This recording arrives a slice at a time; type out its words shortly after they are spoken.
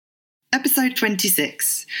Episode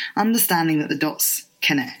 26, Understanding that the Dots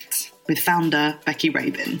Connect, with founder Becki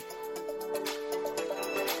Rabin.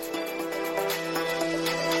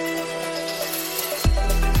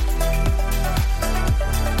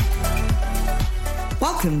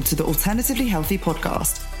 Welcome to the Alternatively Healthy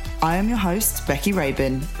podcast. I am your host, Becki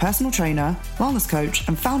Rabin, personal trainer, wellness coach,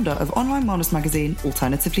 and founder of online wellness magazine,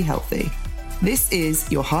 Alternatively Healthy. This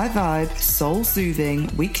is your high-vibe,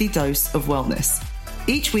 soul-soothing weekly dose of wellness.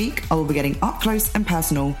 Each week, I will be getting up close and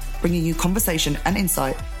personal, bringing you conversation and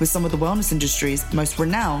insight with some of the wellness industry's most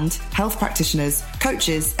renowned health practitioners,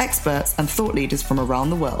 coaches, experts, and thought leaders from around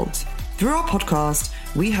the world. Through our podcast,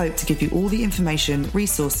 we hope to give you all the information,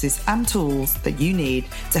 resources, and tools that you need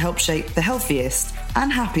to help shape the healthiest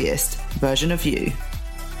and happiest version of you.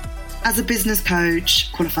 As a business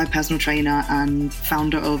coach, qualified personal trainer, and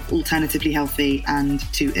founder of Alternatively Healthy and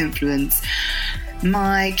To Influence,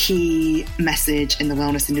 my key message in the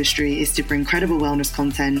wellness industry is to bring credible wellness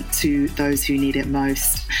content to those who need it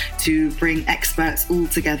most, to bring experts all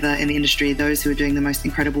together in the industry, those who are doing the most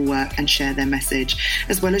incredible work, and share their message,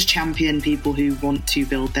 as well as champion people who want to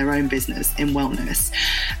build their own business in wellness.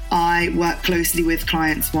 I work closely with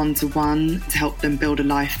clients one-to-one to help them build a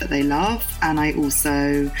life that they love, and I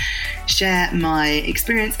also share my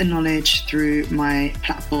experience and knowledge through my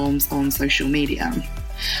platforms on social media.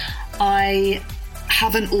 I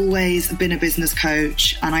haven't always been a business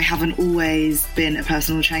coach, and I haven't always been a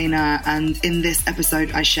personal trainer, and in this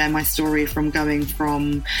episode I share my story from going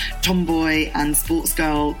from tomboy and sports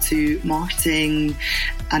girl to marketing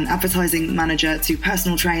and advertising manager to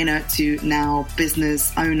personal trainer to now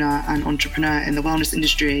business owner and entrepreneur in the wellness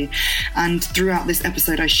industry. And throughout this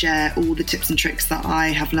episode I share all the tips and tricks that I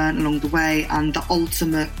have learned along the way and the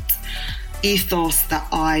ultimate ethos that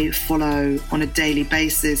I follow on a daily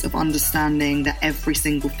basis of understanding that every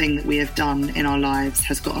single thing that we have done in our lives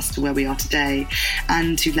has got us to where we are today,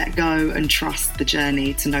 and to let go and trust the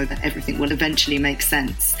journey to know that everything will eventually make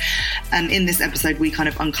sense. And in this episode we kind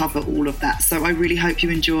of uncover all of that. So I really hope you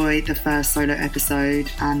enjoy the first solo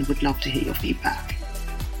episode and would love to hear your feedback.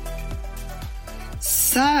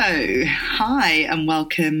 So, hi and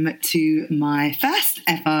welcome to my first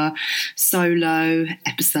ever solo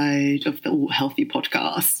episode of the All Healthy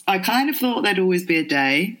podcast. I kind of thought there'd always be a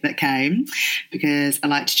day that came because I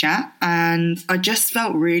like to chat, and I just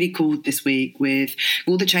felt really called this week with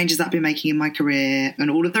all the changes that I've been making in my career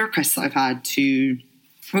and all of the requests that I've had to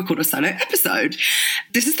record a solo episode.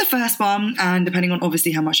 This is the first one, and depending on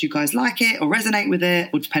obviously how much you guys like it or resonate with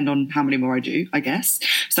it will depend on how many more I do, I guess.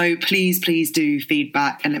 So please do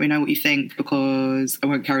feedback and let me know what you think, because I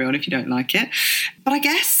won't carry on if you don't like it. But I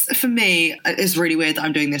guess for me, it's really weird that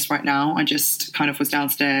I'm doing this right now. I just kind of was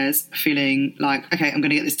downstairs feeling like, okay, I'm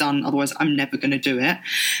going to get this done, otherwise I'm never going to do it.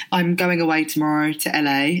 I'm going away tomorrow to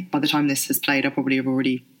LA. By the time this has played, I probably have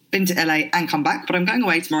already been to LA and come back, but I'm going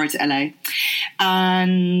away tomorrow to LA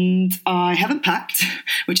and I haven't packed,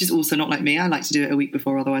 which is also not like me. I like to do it a week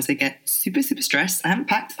before, otherwise I get super stressed. I haven't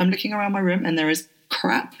packed. I'm looking around my room and there is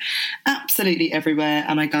crap absolutely everywhere,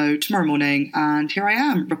 and I go tomorrow morning and here I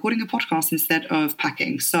am recording a podcast instead of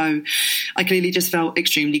packing. So I clearly just felt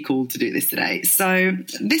extremely called to do this today. So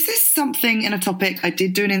this is something in a topic I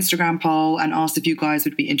did do an Instagram poll and asked if you guys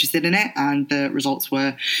would be interested in it, and the results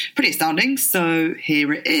were pretty astounding. So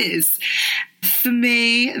here it is. For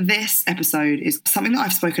me, this episode is something that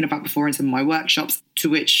I've spoken about before in some of my workshops, to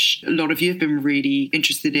which a lot of you have been really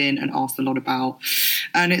interested in and asked a lot about.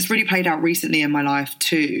 And it's really played out recently in my life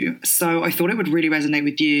too. So I thought it would really resonate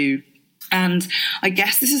with you. And I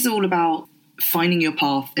guess this is all about finding your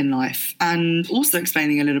path in life, and also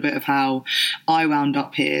explaining a little bit of how I wound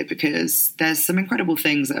up here, because there's some incredible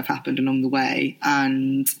things that have happened along the way,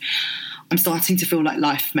 and I'm starting to feel like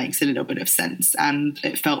life makes a little bit of sense, and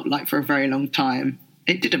it felt like for a very long time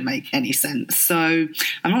it didn't make any sense. So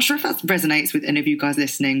I'm not sure if that resonates with any of you guys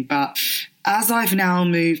listening, but as I've now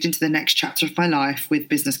moved into the next chapter of my life with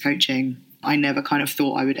business coaching, I never kind of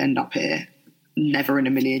thought I would end up here. Never in a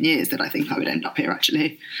million years did I think I would end up here,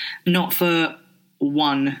 actually. Not for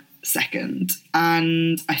 1 second.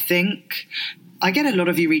 And I think I get a lot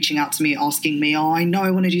of you reaching out to me asking me, oh, I know I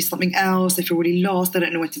want to do something else. I feel really lost. I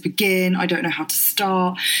don't know where to begin. I don't know how to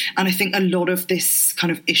start. And I think a lot of this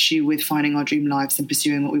kind of issue with finding our dream lives and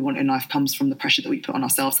pursuing what we want in life comes from the pressure that we put on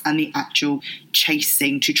ourselves and the actual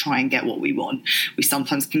chasing to try and get what we want. We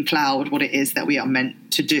sometimes can cloud what it is that we are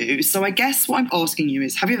meant to do. So I guess what I'm asking you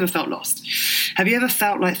is, have you ever felt lost? Have you ever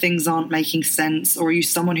felt like things aren't making sense, or are you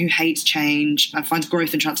someone who hates change and finds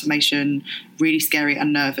growth and transformation really scary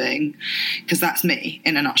and unnerving? Because that's me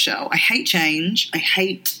in a nutshell. I hate change. I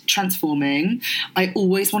hate transforming. I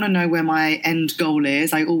always want to know where my end goal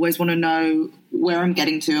is. I always want to know where I'm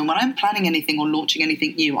getting to. And when I'm planning anything or launching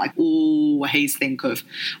anything new, I always think of,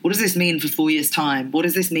 what does this mean for 4 years' time? What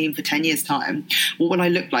does this mean for 10 years' time? What will I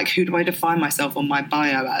look like? Who do I define myself on my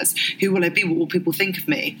bio as? Who will I be? What will people think of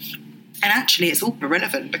me? And actually, it's all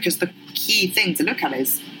irrelevant, because the key thing to look at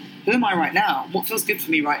is, who am I right now? What feels good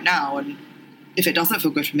for me right now? And if it doesn't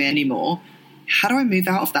feel good for me anymore, how do I move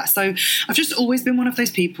out of that? So I've just always been one of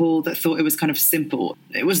those people that thought it was kind of simple.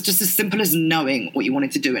 It was just as simple as knowing what you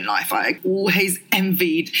wanted to do in life. I always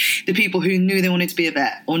envied the people who knew they wanted to be a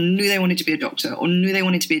vet, or knew they wanted to be a doctor, or knew they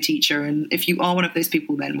wanted to be a teacher. And if you are one of those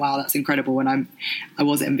people, then wow, that's incredible. And I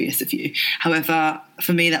was envious of you. However,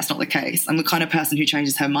 for me, that's not the case. I'm the kind of person who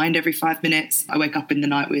changes her mind every 5 minutes. I wake up in the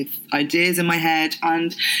night with ideas in my head,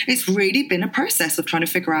 and it's really been a process of trying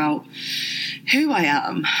to figure out who I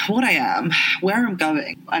am, what I am, where I'm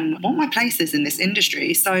going, and what my place is in this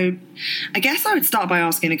industry. So I guess I would start by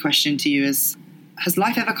asking the question to you is, has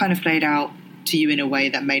life ever kind of played out to you in a way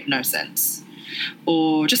that made no sense,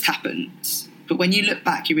 or just happened? But when you look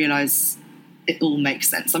back, you realise it all makes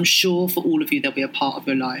sense. I'm sure for all of you, there'll be a part of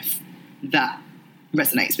your life that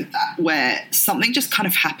resonates with that, where something just kind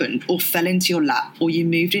of happened or fell into your lap, or you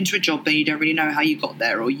moved into a job that you don't really know how you got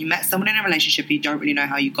there, or you met someone in a relationship and you don't really know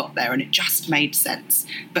how you got there, and it just made sense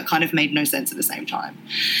but kind of made no sense at the same time.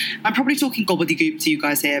 I'm probably talking gobbledygook to you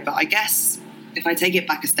guys here, but I guess if I take it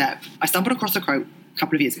back a step, I stumbled across a quote a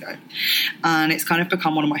couple of years ago, and it's kind of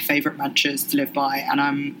become one of my favourite mantras to live by, and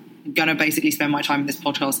I'm going to basically spend my time in this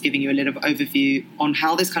podcast giving you a little overview on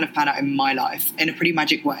how this kind of panned out in my life in a pretty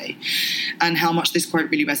magic way, and how much this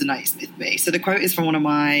quote really resonates with me. So the quote is from one of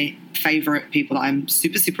my favourite people that I'm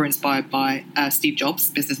super, super inspired by, Steve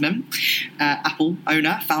Jobs, businessman, Apple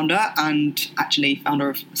owner, founder, and actually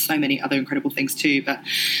founder of so many other incredible things too. But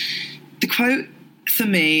the quote for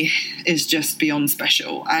me is just beyond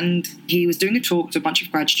special. And he was doing a talk to a bunch of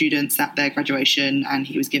grad students at their graduation, and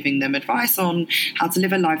he was giving them advice on how to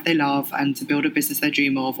live a life they love and to build a business they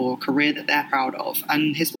dream of, or a career that they're proud of.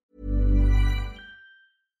 And his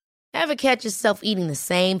Ever catch yourself eating the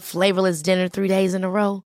same flavorless dinner 3 days in a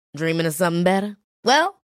row? Dreaming of something better?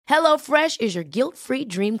 Well, HelloFresh is your guilt-free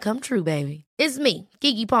dream come true, baby. It's me,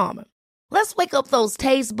 Keke Palmer. Let's wake up those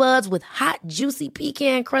taste buds with hot, juicy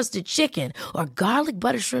pecan-crusted chicken or garlic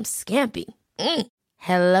butter shrimp scampi.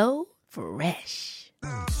 Hello Fresh.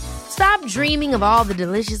 Stop dreaming of all the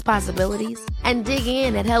delicious possibilities and dig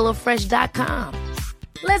in at HelloFresh.com.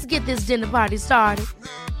 Let's get this dinner party started.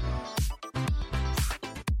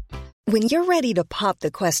 When you're ready to pop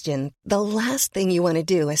the question, the last thing you want to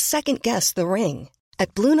do is second-guess the ring.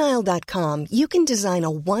 At BlueNile.com, you can design a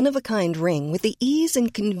one-of-a-kind ring with the ease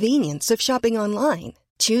and convenience of shopping online.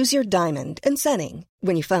 Choose your diamond and setting.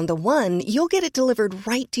 When you find the one, you'll get it delivered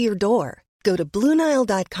right to your door. Go to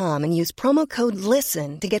BlueNile.com and use promo code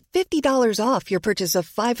LISTEN to get $50 off your purchase of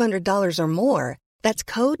 $500 or more. That's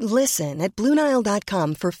code LISTEN at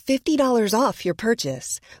BlueNile.com for $50 off your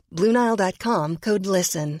purchase. BlueNile.com, code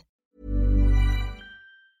LISTEN.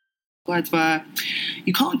 words were,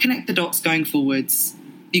 you can't connect the dots going forwards,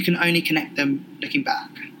 you can only connect them looking back.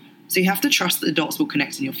 So you have to trust that the dots will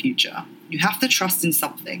connect in your future. You have to trust in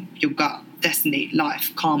something, your gut, destiny,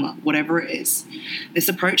 life, karma, whatever it is. This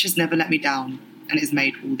approach has never let me down, and it has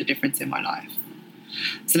made all the difference in my life.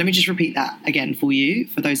 So let me just repeat that again for you,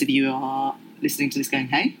 for those of you who are listening to this going,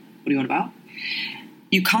 hey, what are you on about?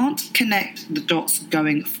 You can't connect the dots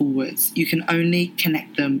going forwards. You can only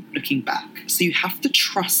connect them looking back. So you have to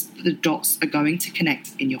trust that the dots are going to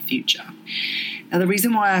connect in your future. Now, the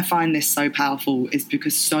reason why I find this so powerful is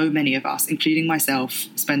because so many of us, including myself,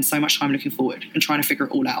 spend so much time looking forward and trying to figure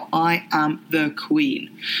it all out. I am the queen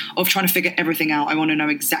of trying to figure everything out. I want to know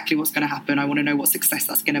exactly what's going to happen. I want to know what success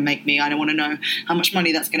that's going to make me. I want to know how much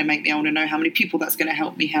money that's going to make me. I want to know how many people that's going to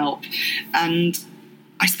help me help. And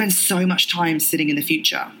I spend so much time sitting in the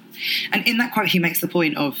future. And in that quote, he makes the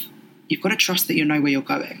point of, you've got to trust that you know where you're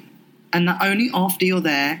going. And that only after you're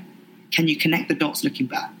there can you connect the dots looking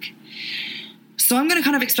back. So I'm going to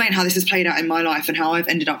kind of explain how this has played out in my life and how I've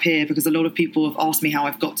ended up here, because a lot of people have asked me how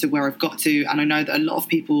I've got to where I've got to. And I know that a lot of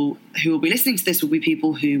people who will be listening to this will be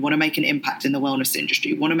people who want to make an impact in the wellness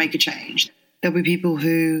industry, want to make a change. There'll be people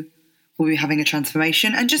who will be having a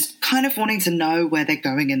transformation and just kind of wanting to know where they're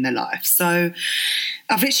going in their life. So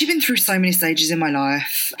I've literally been through so many stages in my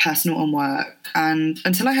life, personal and work. And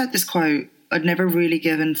until I heard this quote, I'd never really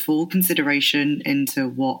given full consideration into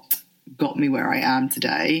what got me where I am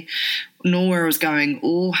today, nor where I was going,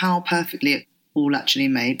 or how perfectly it all actually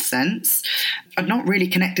made sense. I'd not really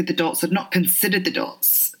connected the dots. I'd not considered the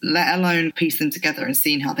dots, let alone pieced them together and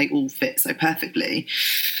seen how they all fit so perfectly.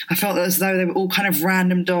 I felt as though they were all kind of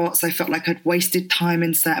random dots. I felt like I'd wasted time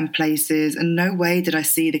in certain places, and no way did I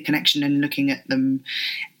see the connection in looking at them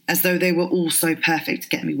as though they were all so perfect to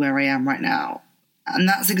get me where I am right now. And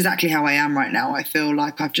that's exactly how I am right now. I feel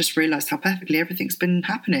like I've just realised how perfectly everything's been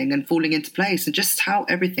happening and falling into place, and just how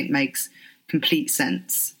everything makes complete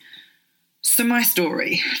sense. So my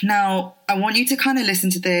story. Now, I want you to kind of listen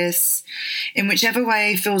to this in whichever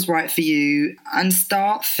way feels right for you and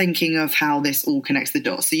start thinking of how this all connects the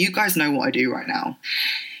dots. So you guys know what I do right now.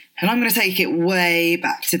 And I'm going to take it way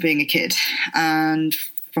back to being a kid. And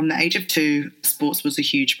from the age of 2, sports was a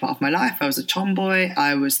huge part of my life. I was a tomboy.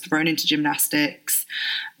 I was thrown into gymnastics.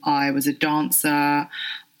 I was a dancer.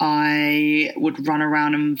 I would run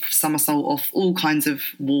around and somersault off all kinds of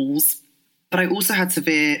walls. But I also had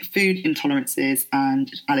severe food intolerances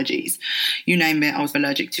and allergies. You name it, I was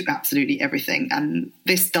allergic to absolutely everything. And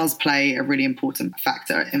this does play a really important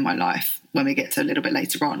factor in my life when we get to a little bit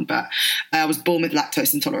later on. But I was born with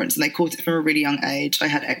lactose intolerance, and they caught it from a really young age. I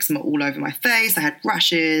had eczema all over my face. I had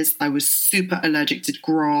rashes. I was super allergic to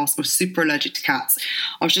grass. I was super allergic to cats.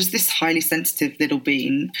 I was just this highly sensitive little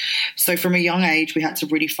bean. So from a young age, we had to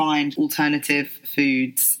really find alternative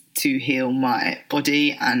foods to heal my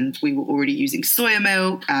body, and we were already using soya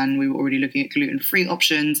milk, and we were already looking at gluten-free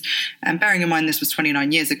options. And bearing in mind this was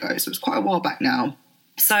 29 years ago, so it's quite a while back now.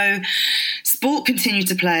 So sport continued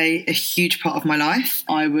to play a huge part of my life.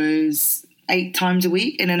 I was 8 times a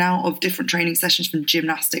week in and out of different training sessions, from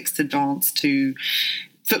gymnastics to dance to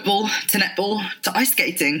football to netball to ice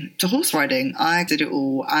skating to horse riding. I did it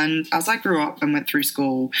all. And as I grew up and went through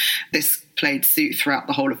school, this played suit throughout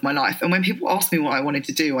the whole of my life. And when people asked me what I wanted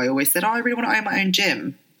to do, I always said, I really want to own my own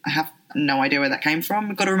gym. I have no idea where that came from.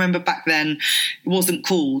 You've got to remember, back then it wasn't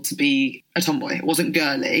cool to be a tomboy. It wasn't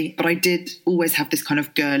girly, but I did always have this kind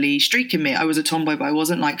of girly streak in me. I was a tomboy, but I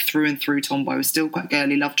wasn't like through and through tomboy. I was still quite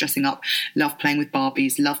girly, loved dressing up, loved playing with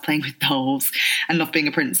Barbies, loved playing with dolls, and loved being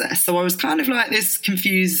a princess. So I was kind of like this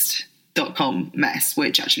confused .com mess,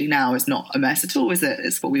 which actually now is not a mess at all, is it?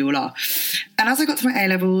 It's what we all are. And as I got to my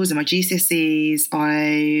A-levels and my GCSEs,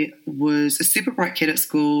 I was a super bright kid at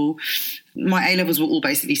school. My A-levels were all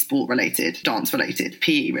basically sport-related, dance-related,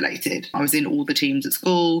 PE-related. I was in all the teams at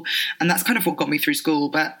school, and that's kind of what got me through school.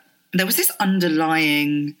 But there was this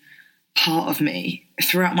underlying part of me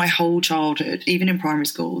throughout my whole childhood, even in primary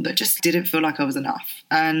school, that just didn't feel like I was enough.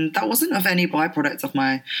 And that wasn't of any byproduct of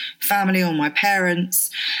my family or my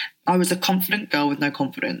parents. I was a confident girl with no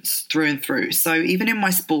confidence through and through. So even in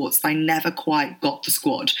my sports, I never quite got the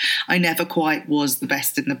squad. I never quite was the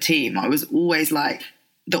best in the team. I was always like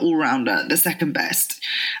the all-rounder, the second best.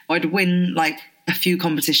 I'd win like a few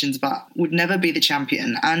competitions, but would never be the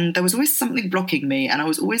champion. And there was always something blocking me, and I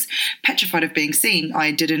was always petrified of being seen.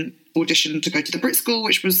 I didn't audition to go to the Brit School,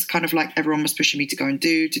 which was kind of like everyone was pushing me to go and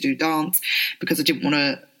do dance, because I didn't want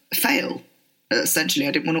to fail. Essentially,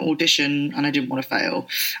 I didn't want to audition and I didn't want to fail.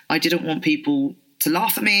 I didn't want people to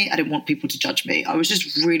laugh at me. I didn't want people to judge me. I was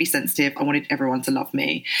just really sensitive. I wanted everyone to love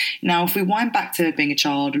me. Now, if we wind back to being a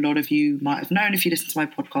child, a lot of you might have known, if you listen to my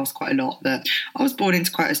podcast quite a lot, that I was born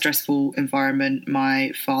into quite a stressful environment.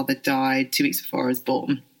 My father died 2 weeks before I was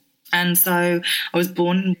born. And so I was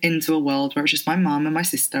born into a world where it was just my mum and my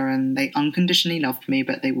sister, and they unconditionally loved me,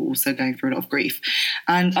 but they were also going through a lot of grief.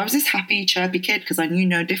 And I was this happy, chirpy kid because I knew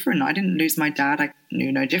no different. I didn't lose my dad. I knew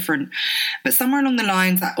no different. But somewhere along the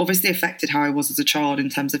lines, that obviously affected how I was as a child in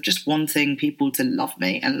terms of just wanting people to love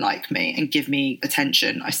me and like me and give me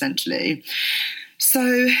attention, essentially.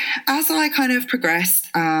 So as I kind of progressed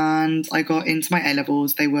and I got into my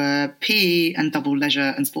A-levels, they were PE and double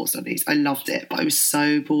leisure and sports studies. I loved it, but I was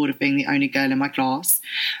so bored of being the only girl in my class.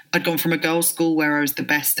 I'd gone from a girls' school where I was the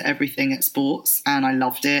best at everything at sports, and I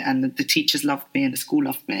loved it, and the teachers loved me and the school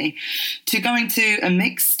loved me, to going to a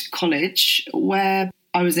mixed college where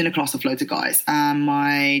I was in a class of loads of guys. And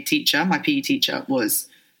my teacher, my PE teacher, was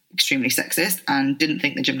extremely sexist and didn't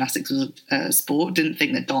think that gymnastics was a sport, didn't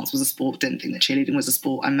think that dance was a sport, didn't think that cheerleading was a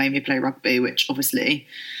sport, and made me play rugby, which obviously,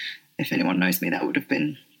 if anyone knows me, that would have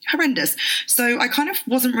been horrendous. So I kind of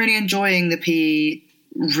wasn't really enjoying the PE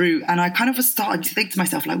route, and I kind of was starting to think to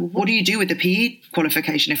myself, like, well, what do you do with the PE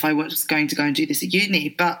qualification if I was going to go and do this at uni?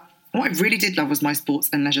 But what I really did love was my sports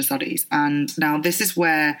and leisure studies. And now this is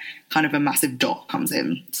where kind of a massive dot comes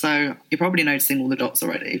in. So you're probably noticing all the dots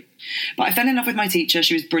already. But I fell in love with my teacher.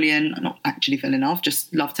 She was brilliant. Not actually fell in love,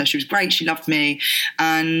 just loved her. She was great. She loved me.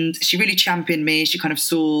 And she really championed me. She kind of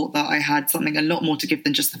saw that I had something a lot more to give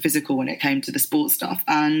than just the physical when it came to the sports stuff.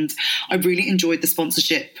 And I really enjoyed the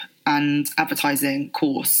sponsorship and advertising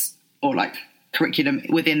course, or like curriculum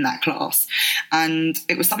within that class. And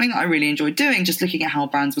it was something that I really enjoyed doing, just looking at how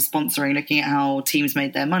brands were sponsoring, looking at how teams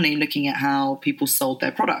made their money, looking at how people sold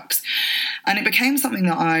their products. And it became something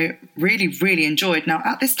that I really, really enjoyed. Now,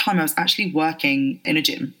 at this time, I was actually working in a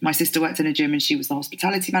gym. My sister worked in a gym and she was the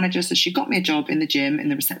hospitality manager. So she got me a job in the gym, in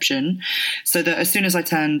the reception, so that as soon as I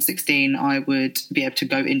turned 16, I would be able to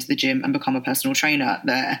go into the gym and become a personal trainer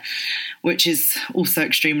there, which is also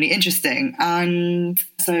extremely interesting. And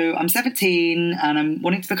so I'm 17 and I'm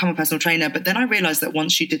wanting to become a personal trainer. But then I realised that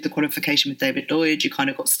once you did the qualification with David Lloyd, you kind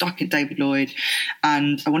of got stuck in David Lloyd,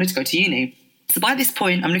 and I wanted to go to uni. So by this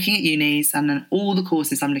point, I'm looking at unis, and then all the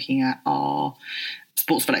courses I'm looking at are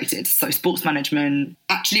sports related. So sports management,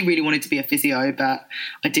 actually really wanted to be a physio, but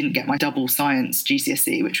I didn't get my double science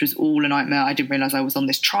GCSE, which was all a nightmare. I didn't realise I was on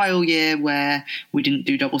this trial year where we didn't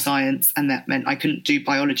do double science, and that meant I couldn't do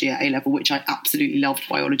biology at A-level, which I absolutely loved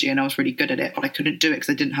biology and I was really good at it, but I couldn't do it because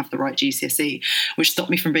I didn't have the right GCSE, which stopped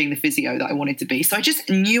me from being the physio that I wanted to be. So I just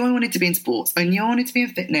knew I wanted to be in sports. I knew I wanted to be in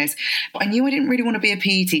fitness, but I knew I didn't really want to be a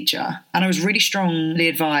PE teacher, and I was really strongly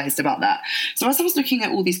advised about that. So as I was looking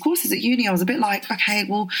at all these courses at uni, I was a bit like, okay,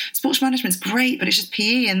 well, sports management's great, but it's just PE.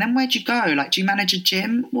 And then where'd you go? Like, do you manage a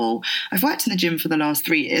gym? Well, I've worked in the gym for the last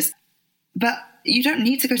 3 years, but you don't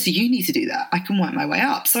need to go to uni to do that. I can work my way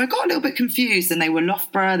up. So I got a little bit confused, and they were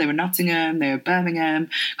Loughborough, they were Nottingham, they were Birmingham,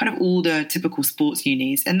 kind of all the typical sports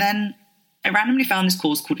unis. And then I randomly found this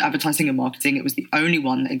course called Advertising and Marketing. It was the only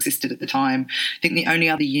one that existed at the time. I think the only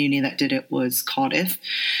other uni that did it was Cardiff.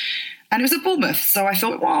 And it was at Bournemouth. So I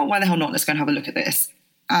thought, well, why the hell not? Let's go and have a look at this.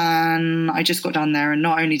 And I just got down there, and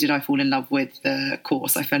not only did I fall in love with the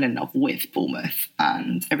course, I fell in love with Bournemouth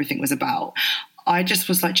and everything was about. I just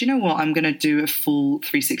was like, do you know what? I'm going to do a full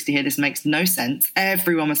 360 here. This makes no sense.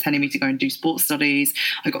 Everyone was telling me to go and do sports studies.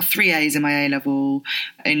 I got 3 A's in my A-level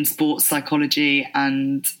in sports psychology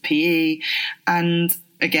and PE. And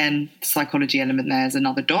again, the psychology element there is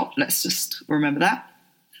another dot. Let's just remember that.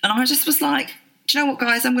 And I just was like, do you know what,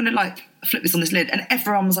 guys? I'm going to flip this on this lid. And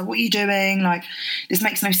everyone was like, what are you doing? This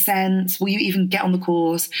makes no sense. Will you even get on the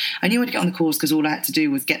course? I knew I'd get on the course because all I had to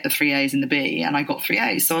do was get the 3 A's and the B, and I got 3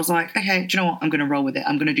 A's. So I was like, okay, do you know what? I'm going to roll with it.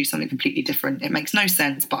 I'm going to do something completely different. It makes no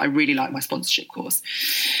sense, but I really like my sponsorship course.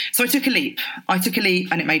 So I took a leap.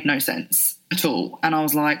 And it made no sense at all. And I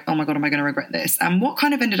was like, oh my God, am I going to regret this? And what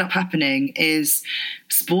kind of ended up happening is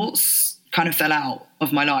sports kind of fell out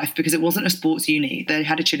of my life because it wasn't a sports uni. They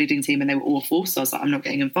had a cheerleading team and they were awful. So I was like, I'm not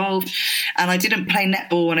getting involved. And I didn't play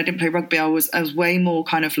netball and I didn't play rugby. I was way more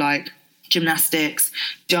kind of like gymnastics,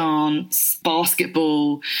 dance,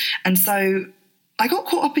 basketball. And so I got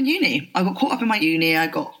caught up in uni. I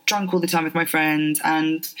got drunk all the time with my friends,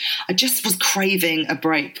 and I just was craving a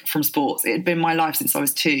break from sports. It had been my life since I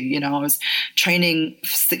was 2. I was training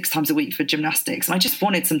 6 times a week for gymnastics, and I just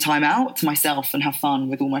wanted some time out to myself and have fun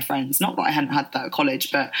with all my friends. Not that I hadn't had that at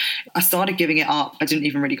college, but I started giving it up. I didn't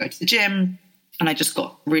even really go to the gym, and I just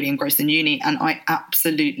got really engrossed in uni, and I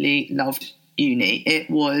absolutely loved uni.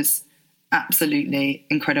 It was absolutely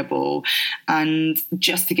incredible. And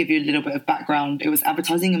just to give you a little bit of background, it was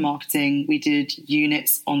advertising and marketing. We did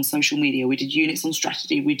units on social media. We did units on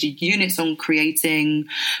strategy. We did units on creating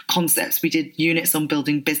concepts. We did units on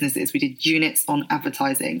building businesses. We did units on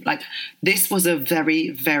advertising. This was a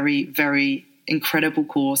very, very, very incredible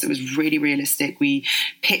course. It was really realistic. We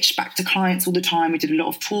pitched back to clients all the time. We did a lot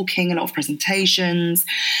of talking, a lot of presentations.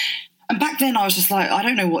 And back then I was just like, I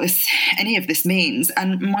don't know what any of this means.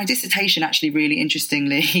 And my dissertation actually really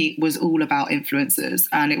interestingly was all about influencers.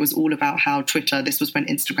 And it was all about how Twitter, this was when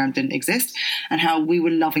Instagram didn't exist, and how we were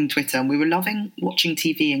loving Twitter and we were loving watching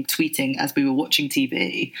TV and tweeting as we were watching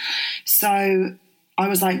TV. So I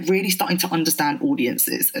was really starting to understand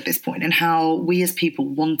audiences at this point and how we as people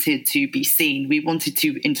wanted to be seen. We wanted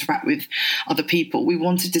to interact with other people. We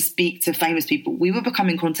wanted to speak to famous people. We were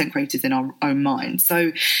becoming content creators in our own mind. So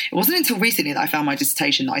it wasn't until recently that I found my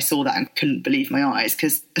dissertation that I saw that and couldn't believe my eyes,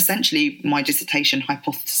 because essentially my dissertation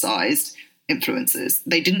hypothesized influencers.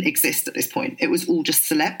 They didn't exist at this point. It was all just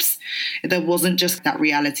celebs. There wasn't just that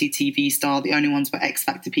reality TV star. The only ones were X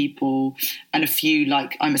Factor people and a few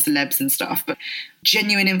I'm a celebs and stuff. But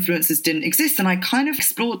genuine influencers didn't exist. And I kind of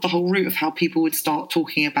explored the whole route of how people would start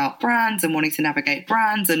talking about brands and wanting to navigate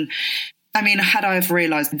brands. And I mean, had I have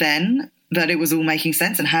realised then that it was all making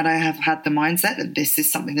sense. And had I have had the mindset that this is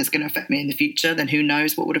something that's going to affect me in the future, then who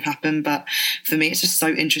knows what would have happened. But for me, it's just so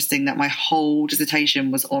interesting that my whole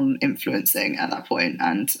dissertation was on influencing at that point,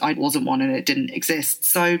 and I wasn't one and it didn't exist.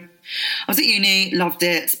 So I was at uni, loved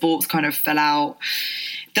it. Sports kind of fell out.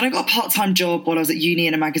 Then I got a part-time job while I was at uni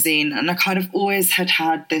in a magazine, and I kind of always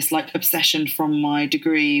had this like obsession from my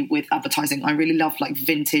degree with advertising. I really loved like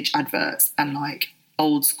vintage adverts and like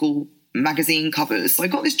old school magazine covers. So I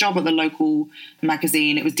got this job at the local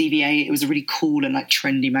magazine. It was DVA. It was a really cool and like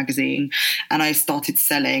trendy magazine. And I started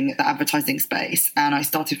selling the advertising space. And I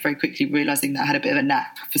started very quickly realizing that I had a bit of a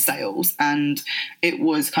knack for sales. And it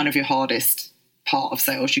was kind of your hardest part of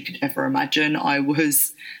sales you could ever imagine. I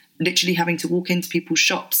was literally having to walk into people's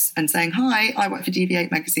shops and saying, "Hi, I work for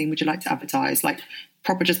DV8 magazine. Would you like to advertise?" Like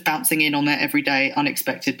proper just bouncing in on there every day,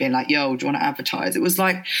 unexpected, being like, "Yo, do you want to advertise?" It was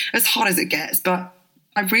like as hard as it gets, but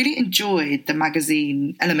I really enjoyed the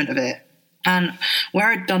magazine element of it. And where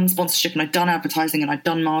I'd done sponsorship and I'd done advertising and I'd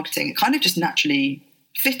done marketing, it kind of just naturally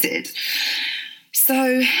fitted.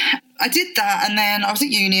 So I did that, and then I was at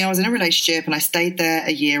uni, I was in a relationship, and I stayed there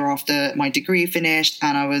a year after my degree finished,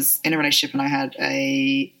 and I was in a relationship and I had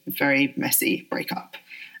a very messy breakup.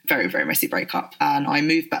 Very, very messy breakup. And I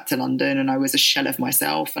moved back to London and I was a shell of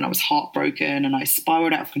myself and I was heartbroken and I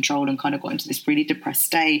spiraled out of control and kind of got into this really depressed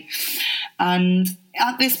state. And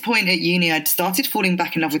at this point at uni, I'd started falling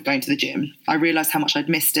back in love with going to the gym. I realised how much I'd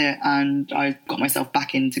missed it, and I got myself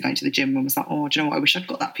back into going to the gym and was like, oh, do you know what? I wish I'd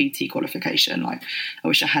got that PT qualification. Like, I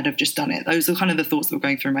wish I had have just done it. Those were kind of the thoughts that were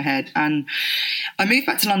going through my head. And I moved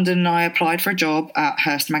back to London and I applied for a job at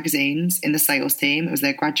Hearst Magazines in the sales team. It was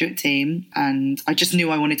their graduate team. And I just knew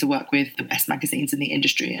I wanted to work with the best magazines in the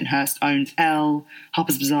industry. And Hearst owned Elle,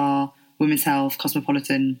 Harper's Bazaar, Women's Health,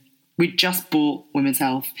 Cosmopolitan. We'd just bought Women's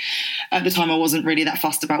Health. At the time, I wasn't really that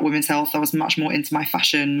fussed about Women's Health. I was much more into my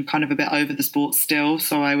fashion, kind of a bit over the sports still.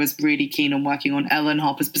 So I was really keen on working on Elle and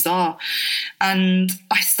Harper's Bazaar. And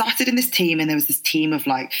I started in this team, and there was this team of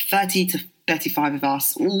like 30 to 35 of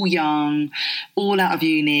us, all young, all out of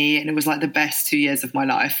uni. And it was like the best 2 years of my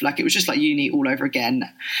life. Like it was just like uni all over again.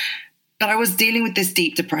 But I was dealing with this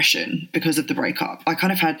deep depression because of the breakup. I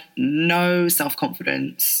kind of had no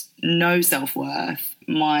self-confidence, no self-worth.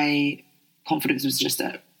 My confidence was just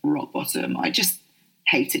at rock bottom. I just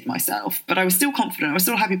hated myself, but I was still confident. I was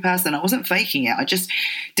still a happy person. I wasn't faking it. I just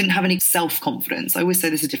didn't have any self-confidence. I always say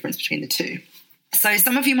there's a difference between the two. So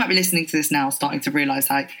some of you might be listening to this now, starting to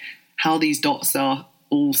realize like how these dots are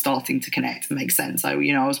all starting to connect and make sense. I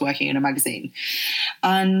was working in a magazine,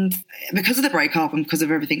 and because of the breakup and because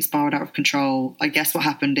of everything spiraled out of control, I guess what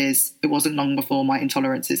happened is it wasn't long before my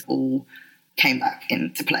intolerances all came back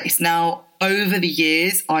into place. Now, over the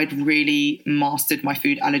years, I'd really mastered my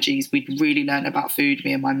food allergies. We'd really learned about food,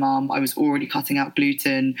 me and my mum. I was already cutting out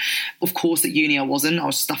gluten. Of course, at uni, I wasn't. I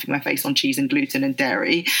was stuffing my face on cheese and gluten and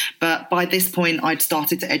dairy. But by this point, I'd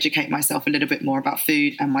started to educate myself a little bit more about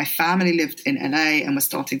food. And my family lived in LA and was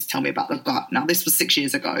starting to tell me about the gut. Now, this was 6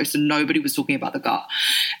 years ago, so nobody was talking about the gut.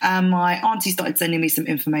 And my auntie started sending me some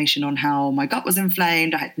information on how my gut was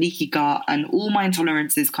inflamed. I had leaky gut, and all my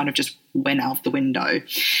intolerances kind of just went out the window.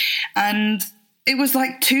 And it was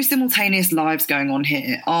like two simultaneous lives going on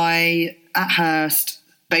here. I, at Hearst,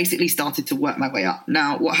 basically started to work my way up.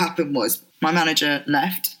 Now, what happened was my manager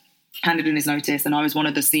left, handed in his notice, and I was one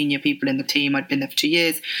of the senior people in the team. I'd been there for 2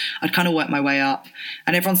 years. I'd kind of worked my way up,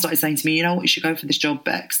 and everyone started saying to me, you know what, you should go for this job,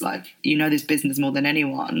 Bex. Like, you know this business more than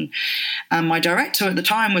anyone. And my director at the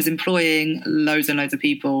time was employing loads and loads of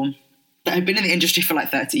people that had been in the industry for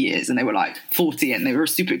like 30 years, and they were like 40 and they were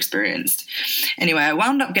super experienced. Anyway, I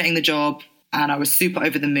wound up getting the job and I was super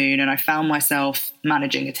over the moon, and I found myself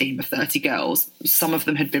managing a team of 30 girls. Some of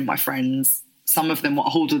them had been my friends. Some of them were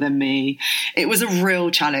older than me. It was a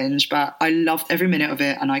real challenge, but I loved every minute of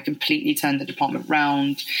it, and I completely turned the department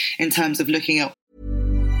round in terms of looking at.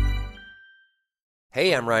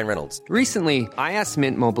 Hey, I'm Ryan Reynolds. Recently, I asked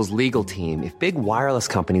Mint Mobile's legal team if big wireless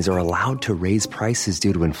companies are allowed to raise prices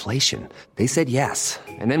due to inflation. They said yes.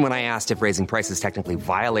 And then when I asked if raising prices technically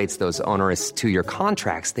violates those onerous 2-year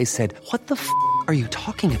contracts, they said, what the f*** are you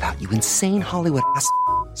talking about, you insane Hollywood ass f-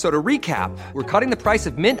 So to recap, we're cutting the price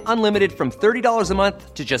of Mint Unlimited from $30 a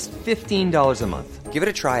month to just $15 a month. Give it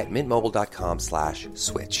a try at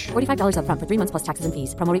mintmobile.com/switch. $45 up front for 3 months plus taxes and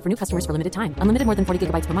fees. Promo rate for new customers for limited time. Unlimited more than 40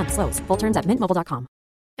 gigabytes per month. Slows full terms at mintmobile.com.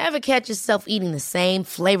 Ever catch yourself eating the same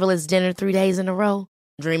flavorless dinner 3 days in a row?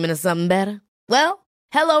 Dreaming of something better? Well,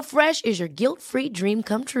 HelloFresh is your guilt-free dream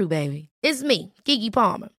come true, baby. It's me, Keke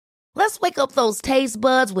Palmer. Let's wake up those taste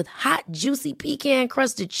buds with hot, juicy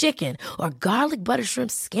pecan-crusted chicken or garlic butter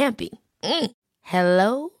shrimp scampi.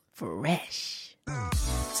 Hello Fresh.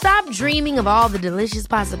 Stop dreaming of all the delicious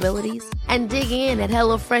possibilities and dig in at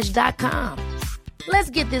HelloFresh.com. Let's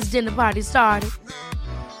get this dinner party started.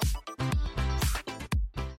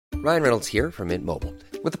 Ryan Reynolds here from Mint Mobile.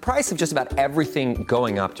 With the price of just about everything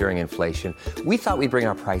going up during inflation, we thought we'd bring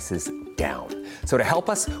our prices down. So to help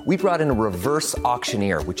us, we brought in a reverse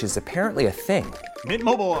auctioneer, which is apparently a thing. Mint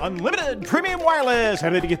Mobile Unlimited Premium Wireless.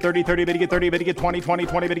 How to get 30, 30, bit to get 30, bit to get 20, 20,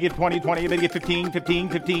 20, bit to get 20, 20, bit to get 15, 15,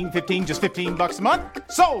 15, 15, just $15 a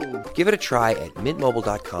month? Sold! Give it a try at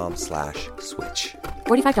mintmobile.com/switch.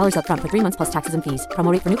 $45 up front for 3 months plus taxes and fees.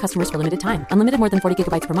 Promo rate for new customers for limited time. Unlimited more than 40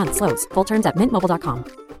 gigabytes per month. Slows full terms at mintmobile.com.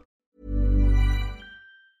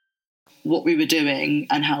 What we were doing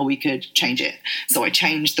and how we could change it. So I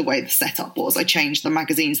changed the way the setup was. I changed the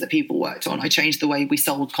magazines that people worked on. I changed the way we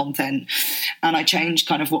sold content, and I changed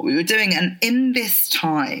kind of what we were doing. And in this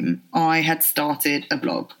time, I had started a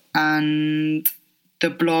blog, and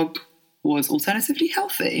the blog was Alternatively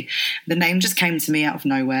Healthy. The name just came to me out of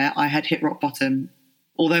nowhere. I had hit rock bottom.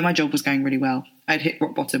 Although my job was going really well, I'd hit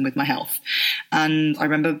rock bottom with my health. And I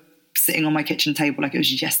remember sitting on my kitchen table like it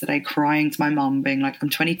was yesterday, crying to my mum, being like, I'm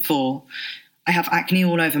 24. I have acne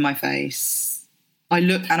all over my face. I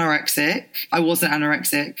look anorexic. I wasn't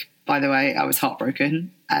anorexic, by the way. I was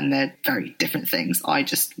heartbroken, and they're very different things. I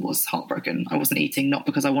just was heartbroken. I wasn't eating, not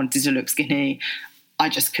because I wanted to look skinny. I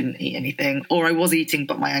just couldn't eat anything. Or I was eating,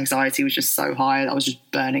 but my anxiety was just so high that I was just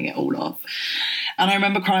burning it all off. And I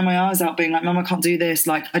remember crying my eyes out, being like, Mum, I can't do this.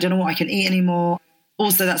 Like, I don't know what I can eat anymore.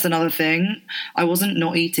 Also, that's another thing. I wasn't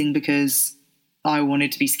not eating because I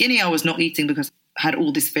wanted to be skinny. I was not eating because I had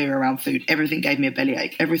all this fear around food. Everything gave me a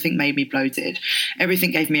bellyache. Everything made me bloated. Everything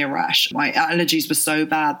gave me a rash. My allergies were so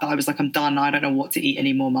bad that I was like, I'm done. I don't know what to eat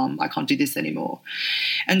anymore, Mum. I can't do this anymore.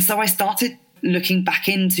 And so I started looking back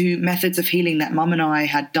into methods of healing that Mum and I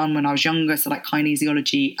had done when I was younger. So like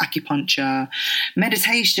kinesiology, acupuncture,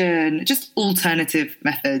 meditation, just alternative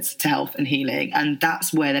methods to health and healing. And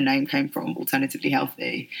that's where the name came from, Alternatively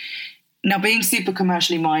Healthy. Now, being super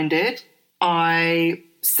commercially minded, I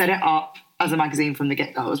set it up as a magazine from the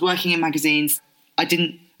get-go. I was working in magazines. I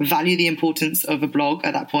didn't value the importance of a blog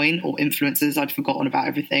at that point, or influencers. I'd forgotten about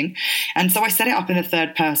everything. And so I set it up in the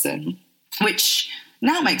third person, which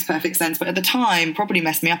now makes perfect sense, but at the time probably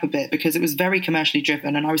messed me up a bit because it was very commercially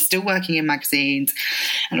driven, and I was still working in magazines,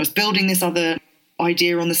 and I was building this other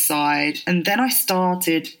idea on the side. And then I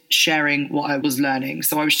started sharing what I was learning.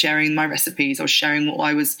 So I was sharing my recipes. I was sharing what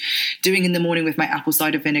I was doing in the morning with my apple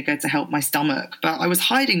cider vinegar to help my stomach. But I was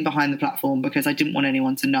hiding behind the platform because I didn't want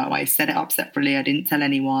anyone to know. I set it up separately. I didn't tell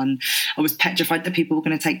anyone. I was petrified that people were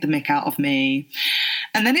going to take the mick out of me.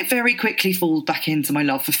 And then it very quickly falls back into my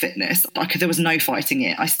love for fitness. Like, there was no fighting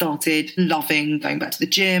it. I started loving going back to the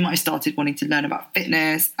gym. I started wanting to learn about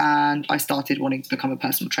fitness, and I started wanting to become a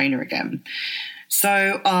personal trainer again.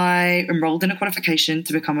 So I enrolled in a qualification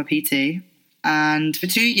to become a PT. And for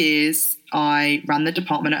 2 years, I ran the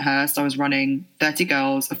department at Hearst. I was running 30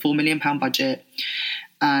 girls, a £4 million budget,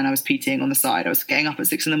 and I was PTing on the side. I was getting up at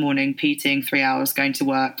 6 a.m, PTing 3 hours, going to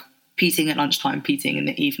work, PTing at lunchtime, PTing in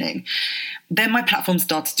the evening. Then my platform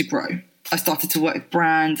started to grow. I started to work with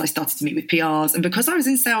brands. I started to meet with PRs. And because I was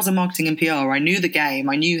in sales and marketing and PR, I knew the game.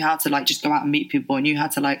 I knew how to just go out and meet people. I knew how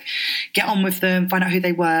to get on with them, find out who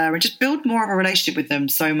they were, and just build more of a relationship with them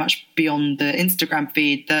so much beyond the Instagram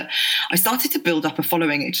feed that I started to build up a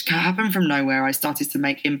following. It just happened from nowhere. I started to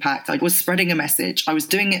make impact. I was spreading a message. I was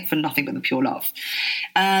doing it for nothing but the pure love.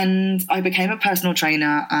 And I became a personal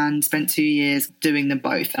trainer and spent 2 years doing them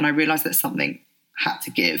both. And I realized that something had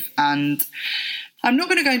to give. And I'm not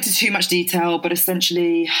going to go into too much detail, but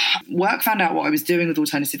essentially work found out what I was doing with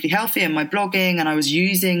Alternatively Healthy and my blogging, and I was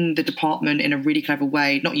using the department in a really clever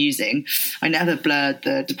way. I never blurred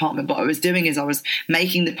the department. What I was doing is I was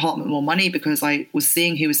making the department more money because I was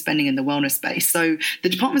seeing who was spending in the wellness space. So the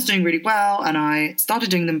department's doing really well, and I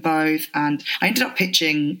started doing them both, and I ended up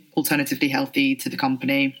pitching Alternatively Healthy to the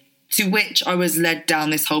company, to which I was led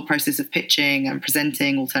down this whole process of pitching and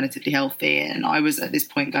presenting Alternatively Healthy. And I was at this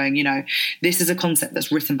point going, this is a concept that's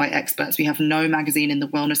written by experts. We have no magazine in the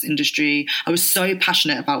wellness industry. I was so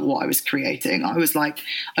passionate about what I was creating. I was like,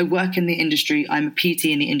 I work in the industry. I'm a PT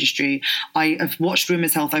in the industry. I have watched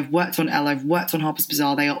Women's Health. I've worked on Elle. I've worked on Harper's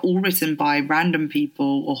Bazaar. They are all written by random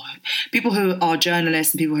people, or people who are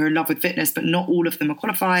journalists and people who are in love with fitness, but not all of them are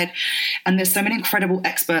qualified. And there's so many incredible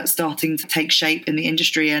experts starting to take shape in the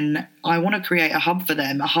industry. And and I want to create a hub for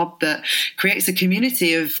them, a hub that creates a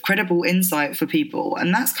community of credible insight for people.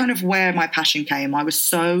 And that's kind of where my passion came. I was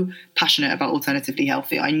so passionate about alternatively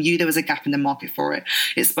healthy. I knew there was a gap in the market for it.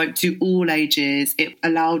 It spoke to all ages. It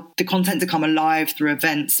allowed the content to come alive through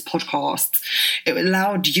events, podcasts. It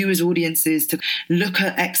allowed you as audiences to look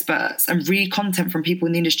at experts and read content from people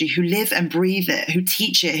in the industry who live and breathe it, who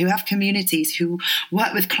teach it, who have communities, who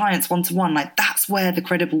work with clients one-to-one. Like, that's where the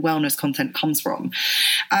credible wellness content comes from.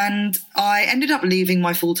 And I ended up leaving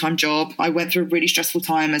my full-time job. I went through a really stressful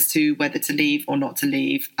time as to whether to leave or not to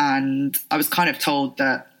leave. And I was kind of told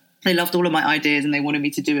that they loved all of my ideas and they wanted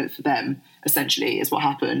me to do it for them, essentially, is what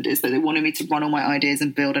happened, is that they wanted me to run all my ideas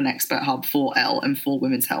and build an expert hub for L and for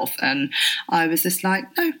women's health. And I was just like,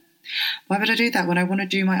 no, why would I do that when I want to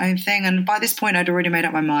do my own thing? And by this point, I'd already made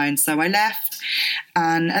up my mind. So I left.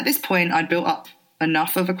 And at this point, I'd built up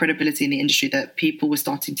enough of a credibility in the industry that people were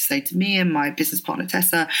starting to say to me and my business partner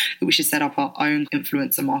Tessa that we should set up our own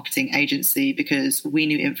influencer marketing agency, because we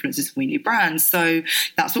knew influencers, we knew brands. So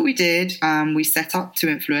that's what we did. We set up To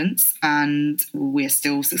Influence, and we're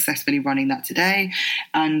still successfully running that today.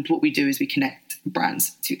 And what we do is we connect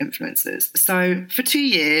brands to influencers. So for 2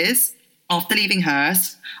 years after leaving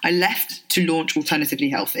Hearst, I left to launch Alternatively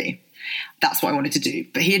Healthy. That's what I wanted to do.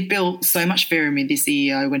 But he had built so much fear in me, the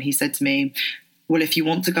CEO, when he said to me, well, if you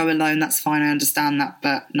want to go alone, that's fine. I understand that.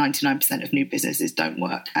 But 99% of new businesses don't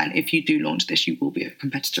work. And if you do launch this, you will be a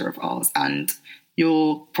competitor of ours. And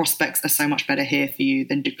your prospects are so much better here for you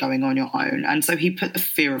than going on your own. And so he put the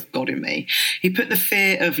fear of God in me. He put the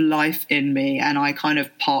fear of life in me. And I kind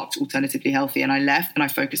of parked Alternatively Healthy and I left and I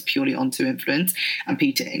focused purely on To Influence and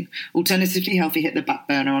PTing. Alternatively Healthy hit the back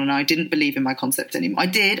burner and I didn't believe in my concept anymore.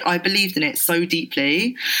 I believed in it so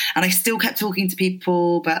deeply. And I still kept talking to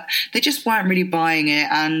people, but they just weren't really buying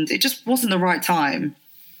it. And it just wasn't the right time.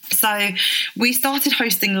 So we started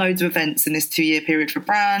hosting loads of events in this 2-year period for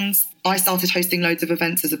brands. I started hosting loads of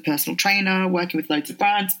events as a personal trainer, working with loads of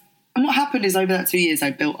brands. And what happened is over that 2 years,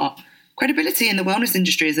 I built up credibility in the wellness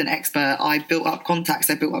industry as an expert. I built up contacts,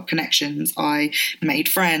 I built up connections, I made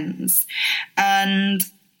friends, and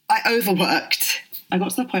I overworked. I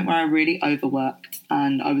got to the point where I really overworked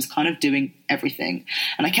and I was kind of doing everything.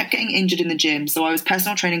 And I kept getting injured in the gym. So I was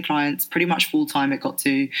personal training clients pretty much full time. It got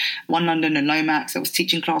to One London and Lomax. I was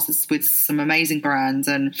teaching classes with some amazing brands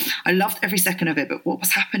and I loved every second of it. But what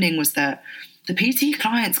was happening was that the PT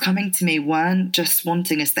clients coming to me weren't just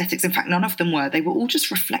wanting aesthetics. In fact, none of them were. They were all just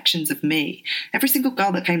reflections of me. Every single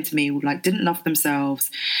girl that came to me didn't love themselves.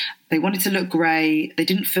 They wanted to look great. They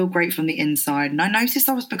didn't feel great from the inside. And I noticed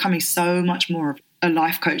I was becoming so much more of a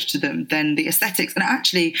life coach to them than the aesthetics. And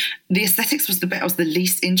actually, the aesthetics was the bit I was the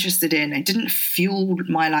least interested in. It didn't fuel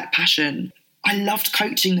my passion. I loved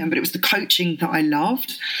coaching them, but it was the coaching that I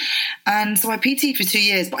loved. And so I PT'd for 2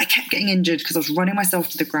 years, but I kept getting injured because I was running myself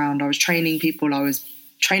to the ground. I was training people. I was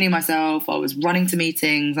training myself. I was running to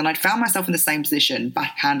meetings. And I'd found myself in the same position,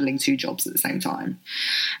 back handling 2 jobs at the same time.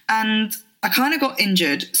 And I kind of got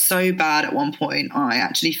injured so bad at one point, I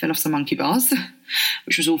actually fell off some monkey bars,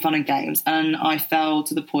 which was all fun and games. And I fell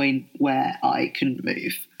to the point where I couldn't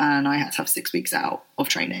move. And I had to have 6 weeks out of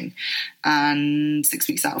training and 6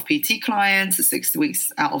 weeks out of PT clients, 6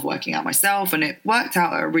 weeks out of working out myself. And it worked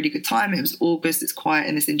out at a really good time. It was August. It's quiet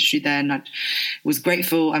in this industry then. I was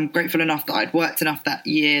grateful. I'm grateful enough that I'd worked enough that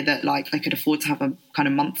year that I could afford to have a kind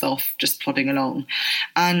of month off just plodding along.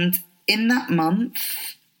 And in that month,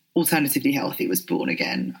 Alternatively Healthy was born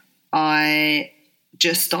again. I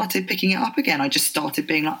just started picking it up again. I just started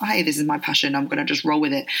being like, hey, this is my passion. I'm going to just roll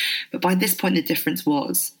with it. But by this point, the difference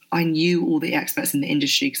was I knew all the experts in the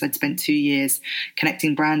industry because I'd spent 2 years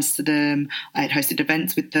connecting brands to them. I had hosted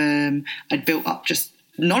events with them. I'd built up just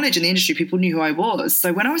knowledge in the industry. People knew who I was.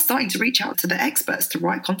 So when I was starting to reach out to the experts to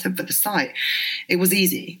write content for the site, it was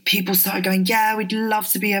easy. People started going, yeah, we'd love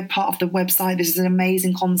to be a part of the website. This is an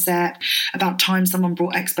amazing concept. About time someone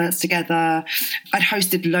brought experts together. I'd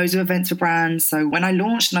hosted loads of events for brands. So when I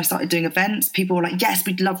launched and I started doing events, people were like, yes,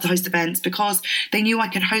 we'd love to host events, because they knew I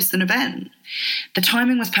could host an event. The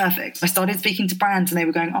timing was perfect. I started speaking to brands and they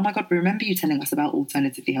were going, oh my God, we remember you telling us about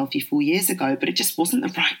Alternatively Healthy 4 years ago, but it just wasn't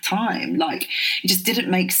the right time. It just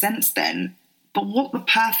didn't make sense then. But what the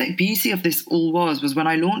perfect beauty of this all was when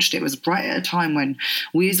I launched it was right at a time when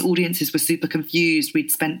we as audiences were super confused.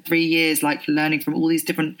 We'd spent 3 years learning from all these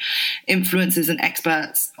different influencers and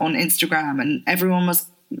experts on Instagram, and everyone was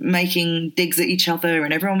making digs at each other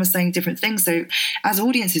and everyone was saying different things. So as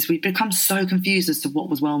audiences, we'd become so confused as to what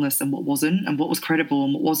was wellness and what wasn't, and what was credible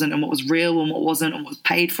and what wasn't, and what was real and what wasn't, and what was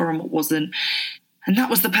paid for and what wasn't. And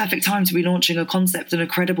that was the perfect time to be launching a concept and a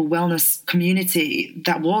credible wellness community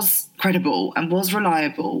that was credible and was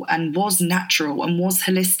reliable and was natural and was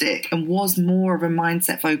holistic and was more of a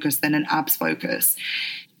mindset focus than an abs focus.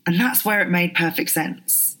 And that's where it made perfect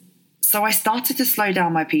sense. So I started to slow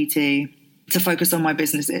down my PT to focus on my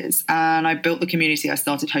businesses. And I built the community. I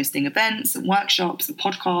started hosting events and workshops and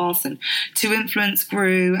podcasts, and To Influence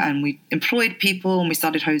grew, and we employed people and we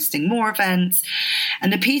started hosting more events.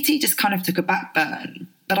 And the PT just kind of took a back burn.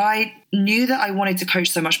 But I knew that I wanted to coach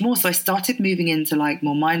so much more. So I started moving into like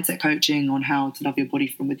more mindset coaching on how to love your body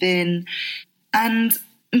from within. And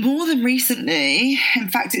more than recently, in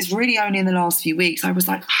fact, it's really only in the last few weeks, I was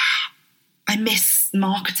like, I miss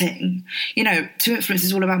marketing. You know, To Influence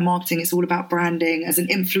is all about marketing. It's all about branding. As an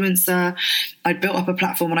influencer, I built up a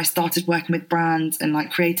platform and I started working with brands and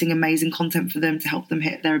like creating amazing content for them to help them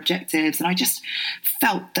hit their objectives. And I just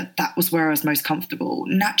felt that that was where I was most comfortable.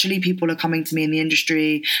 Naturally, people are coming to me in the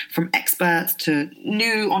industry, from experts to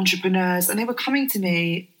new entrepreneurs, and they were coming to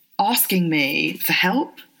me asking me for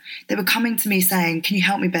help. They were coming to me saying, can you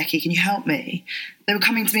help me, Becki? Can you help me? They were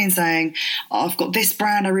coming to me and saying, oh, I've got this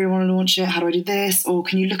brand, I really want to launch it. How do I do this? Or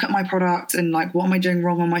can you look at my product and like, what am I doing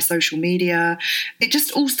wrong on my social media? It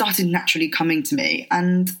just all started naturally coming to me.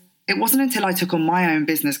 And it wasn't until I took on my own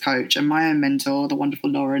business coach and my own mentor, the wonderful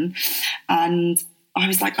Lauren. And I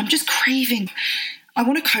was like, I'm just craving. I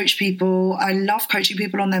want to coach people. I love coaching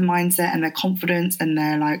people on their mindset and their confidence and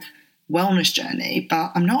their like wellness journey,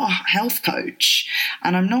 but I'm not a health coach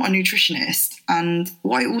and I'm not a nutritionist. And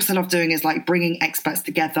what I also love doing is like bringing experts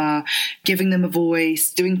together, giving them a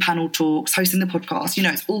voice, doing panel talks, hosting the podcast. You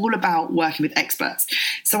know, it's all about working with experts.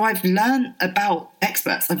 So I've learned about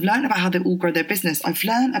experts. I've learned about how they all grow their business. I've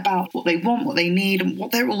learned about what they want, what they need, and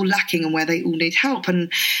what they're all lacking and where they all need help.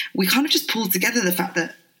 And we kind of just pulled together the fact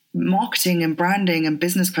that marketing and branding and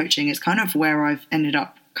business coaching is kind of where I've ended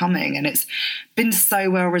up coming, and it's been so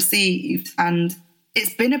well received. And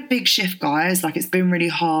it's been a big shift, guys. Like, it's been really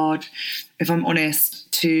hard, if I'm honest,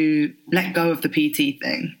 to let go of the PT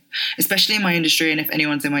thing, especially in my industry. And if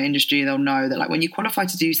anyone's in my industry, they'll know that like when you qualify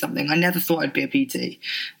to do something, I never thought I'd be a PT,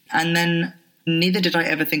 and then neither did I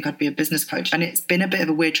ever think I'd be a business coach. And it's been a bit of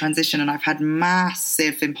a weird transition, and I've had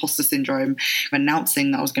massive imposter syndrome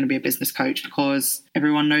announcing that I was going to be a business coach, because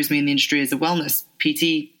everyone knows me in the industry as a wellness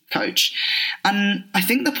PT coach. And I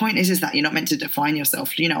think the point is that you're not meant to define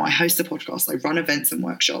yourself. You know, I host a podcast, I run events and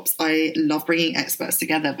workshops. I love bringing experts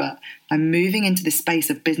together, but I'm moving into this space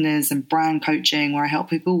of business and brand coaching where I help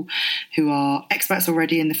people who are experts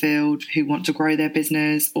already in the field, who want to grow their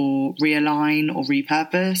business or realign or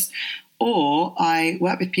repurpose. Or I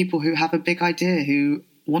work with people who have a big idea, who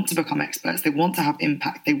want to become experts. They want to have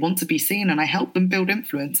impact. They want to be seen, and I help them build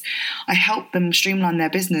influence. I help them streamline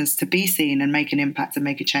their business to be seen and make an impact and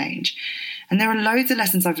make a change. And there are loads of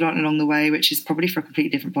lessons I've learned along the way, which is probably for a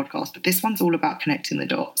completely different podcast, but this one's all about connecting the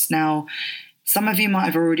dots. Now, some of you might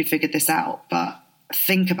have already figured this out, but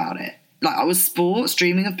think about it. Like, I was sports,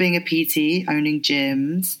 dreaming of being a PT, owning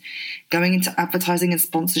gyms, going into advertising and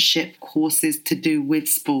sponsorship courses to do with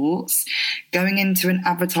sports, going into an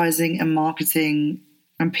advertising and marketing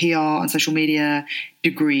and PR and social media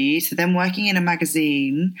degree, to then working in a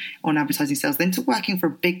magazine on advertising sales, then to working for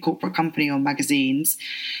a big corporate company on magazines,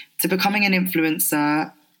 to becoming an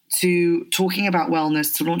influencer, to talking about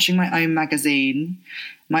wellness, to launching my own magazine,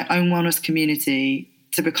 my own wellness community,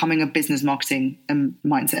 to becoming a business marketing and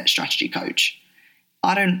mindset strategy coach.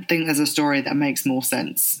 I don't think there's a story that makes more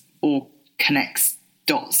sense or connects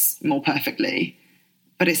dots more perfectly,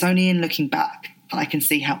 but it's only in looking back that I can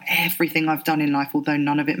see how everything I've done in life, although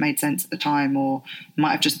none of it made sense at the time or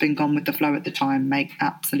might have just been gone with the flow at the time, make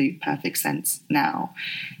absolute perfect sense now.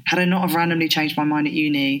 Had I not have randomly changed my mind at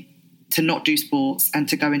uni to not do sports and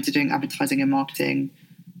to go into doing advertising and marketing,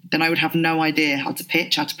 then I would have no idea how to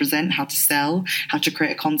pitch, how to present, how to sell, how to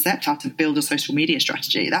create a concept, how to build a social media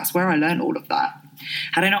strategy. That's where I learned all of that.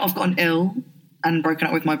 Had I not have gotten ill and broken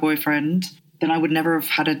up with my boyfriend, then I would never have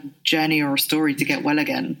had a journey or a story to get well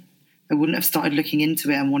again. I wouldn't have started looking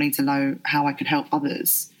into it and wanting to know how I could help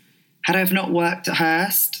others. Had I have not worked at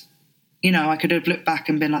Hearst, you know, I could have looked back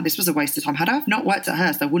and been like, this was a waste of time. Had I have not worked at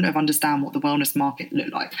Hearst, I wouldn't have understand what the wellness market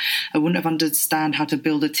looked like. I wouldn't have understand how to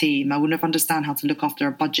build a team. I wouldn't have understand how to look after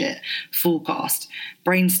a budget, forecast,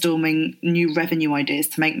 brainstorming new revenue ideas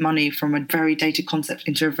to make money from a very dated concept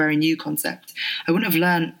into a very new concept. I wouldn't have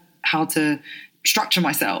learned how to structure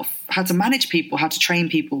myself, how to manage people, how to train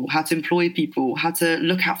people, how to employ people, how to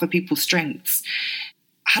look out for people's strengths.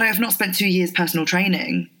 Had I have not spent 2 years personal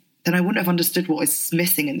training, then I wouldn't have understood what is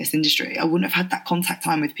missing in this industry. I wouldn't have had that contact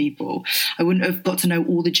time with people. I wouldn't have got to know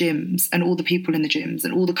all the gyms and all the people in the gyms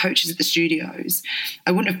and all the coaches at the studios.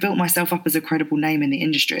 I wouldn't have built myself up as a credible name in the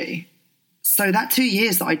industry. So that 2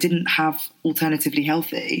 years that I didn't have Alternatively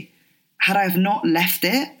Healthy, had I have not left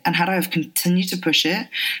it and had I have continued to push it,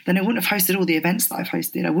 then I wouldn't have hosted all the events that I've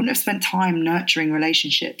hosted. I wouldn't have spent time nurturing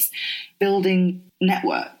relationships, building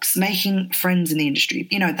networks, making friends in the industry.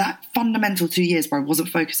 You know, that fundamental 2 years where I wasn't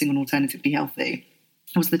focusing on Alternatively Healthy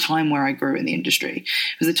was the time where I grew in the industry.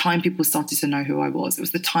 It was the time people started to know who I was. It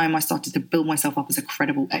was the time I started to build myself up as a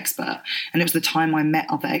credible expert. And it was the time I met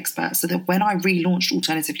other experts, so that when I relaunched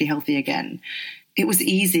Alternatively Healthy again, it was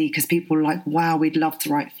easy because people were like, wow, we'd love to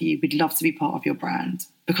write for you. We'd love to be part of your brand,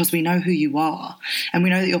 because we know who you are. And we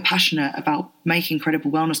know that you're passionate about making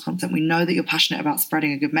credible wellness content. We know that you're passionate about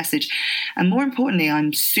spreading a good message. And more importantly,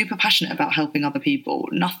 I'm super passionate about helping other people.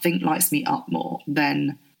 Nothing lights me up more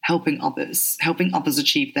than helping others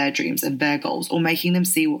achieve their dreams and their goals, or making them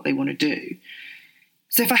see what they want to do.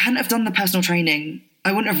 So if I hadn't have done the personal training,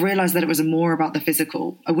 I wouldn't have realized that it was more about the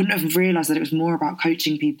physical. I wouldn't have realized that it was more about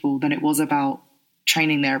coaching people than it was about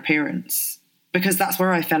training their appearance, because that's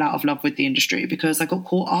where I fell out of love with the industry, because I got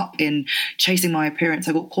caught up in chasing my appearance.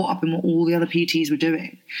 I got caught up in what all the other PTs were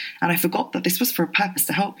doing. And I forgot that this was for a purpose,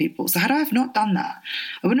 to help people. So had I have not done that,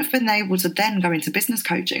 I wouldn't have been able to then go into business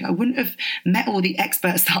coaching. I wouldn't have met all the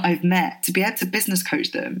experts that I've met to be able to business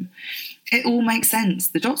coach them. It all makes sense.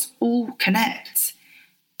 The dots all connect.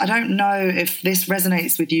 I don't know if this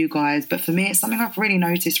resonates with you guys, but for me, it's something I've really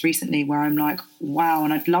noticed recently where I'm like, wow,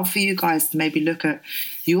 and I'd love for you guys to maybe look at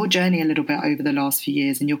your journey a little bit over the last few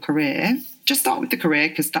years in your career. Just start with the career,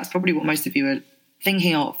 because that's probably what most of you are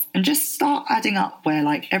thinking of, and just start adding up where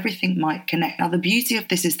like everything might connect. Now, the beauty of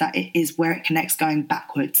this is that it is where it connects going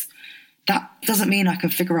backwards. That doesn't mean I can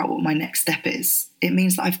figure out what my next step is. It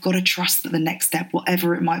means that I've got to trust that the next step,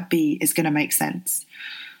 whatever it might be, is going to make sense.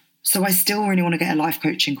 So I still really want to get a life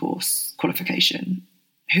coaching course qualification.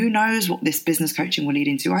 Who knows what this business coaching will lead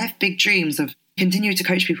into? I have big dreams of continuing to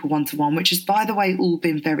coach people one-to-one, which has, by the way, all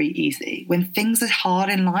been very easy. When things are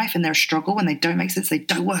hard in life and they're a struggle and they don't make sense, they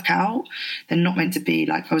don't work out, they're not meant to be.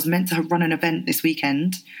 Like, I was meant to run an event this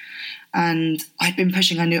weekend and I'd been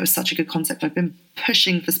pushing. I knew it was such a good concept. I've been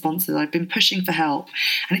pushing for sponsors. I've been pushing for help,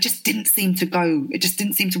 and it just didn't seem to go. It just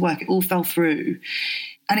didn't seem to work. It all fell through.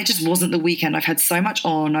 And it just wasn't the weekend. I've had so much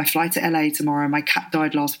on. I fly to LA tomorrow. My cat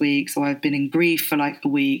died last week, so I've been in grief for like a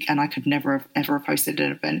week, and I could never have ever hosted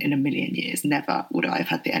an event in a million years. Never would I have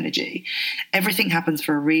had the energy. Everything happens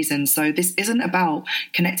for a reason. So this isn't about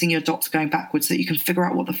connecting your dots going backwards so that you can figure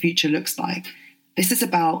out what the future looks like. This is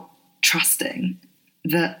about trusting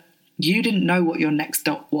that you didn't know what your next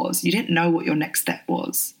dot was. You didn't know what your next step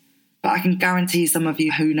was. But I can guarantee some of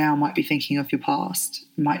you who now might be thinking of your past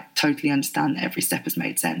might totally understand that every step has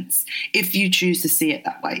made sense. If you choose to see it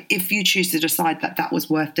that way, if you choose to decide that that was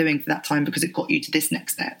worth doing for that time because it got you to this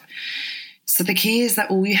next step. So the key is that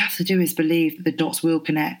all you have to do is believe that the dots will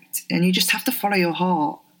connect, and you just have to follow your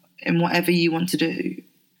heart in whatever you want to do,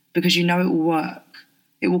 because you know it will work.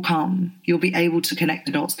 It will come. You'll be able to connect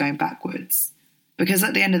the dots going backwards. Because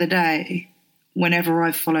at the end of the day, whenever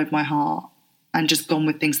I've followed my heart, and just gone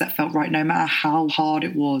with things that felt right, no matter how hard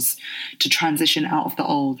it was to transition out of the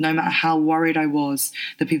old, no matter how worried I was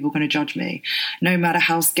that people were going to judge me, no matter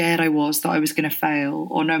how scared I was that I was going to fail,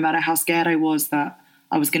 or no matter how scared I was that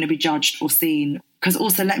I was going to be judged or seen. Because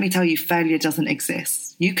also, let me tell you, failure doesn't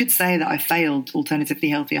exist. You could say that I failed Alternatively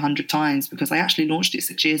Healthy 100 times because I actually launched it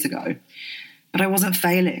 6 years ago, but I wasn't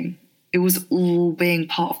failing. It was all being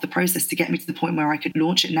part of the process to get me to the point where I could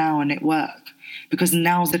launch it now and it work. Because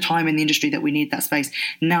now's the time in the industry that we need that space.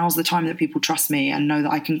 Now's the time that people trust me and know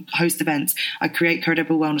that I can host events, I create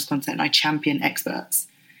credible wellness content, and I champion experts.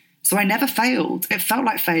 So I never failed. It felt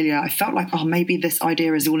like failure. I felt like, oh, maybe this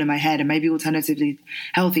idea is all in my head and maybe Alternatively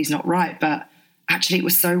Healthy is not right. But actually it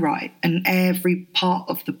was so right. And every part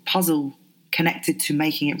of the puzzle connected to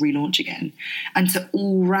making it relaunch again, and to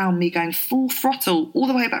all round me going full throttle all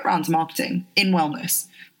the way back round to marketing in wellness.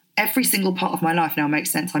 Every single part of my life now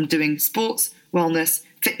makes sense. I'm doing sports, wellness,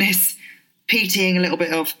 fitness, PTing, a little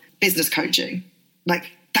bit of business coaching.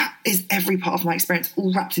 Like, that is every part of my experience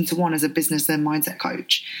all wrapped into one as a business and mindset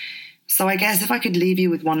coach. So I guess if I could leave you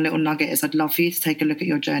with one little nugget, is I'd love for you to take a look at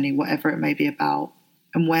your journey, whatever it may be about,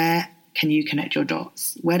 and where can you connect your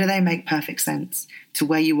dots? Where do they make perfect sense to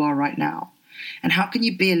where you are right now? And how can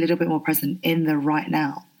you be a little bit more present in the right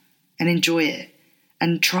now and enjoy it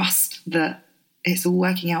and trust that it's all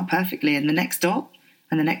working out perfectly, and the next dot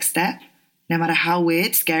and the next step, no matter how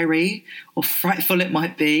weird, scary or frightful it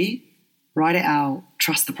might be, write it out,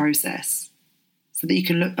 trust the process. so that you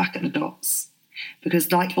can look back at the dots.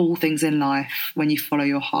 Because like all things in life, when you follow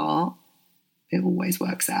your heart, it always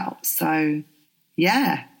works out. So,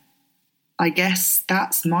 yeah, I guess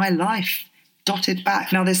that's my life dotted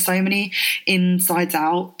back. Now, there's so many insides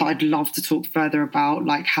out that I'd love to talk further about,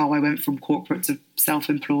 like how I went from corporate to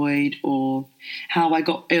self-employed, or how I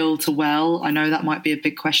got ill to well. I know that might be a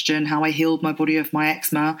big question. How I healed my body of my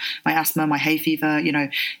eczema, my asthma, my hay fever. You know,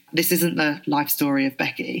 this isn't the life story of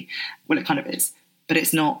Becki. Well, it kind of is, but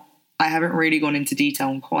it's not. I haven't really gone into detail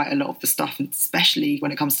on quite a lot of the stuff, especially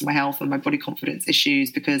when it comes to my health and my body confidence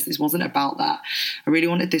issues, because this wasn't about that. I really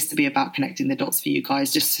wanted this to be about connecting the dots for you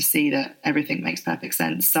guys, just to see that everything makes perfect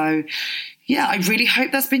sense. So, yeah, I really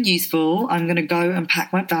hope that's been useful. I'm going to go and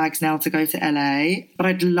pack my bags now to go to LA, but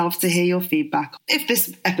I'd love to hear your feedback if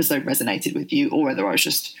this episode resonated with you, or whether I was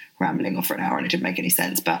just rambling on for an hour and it didn't make any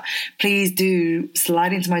sense. But please do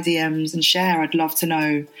slide into my DMs and share. I'd love to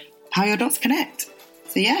know how your dots connect.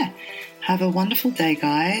 So yeah, have a wonderful day,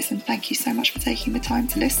 guys, and thank you so much for taking the time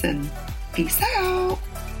to listen. Peace out.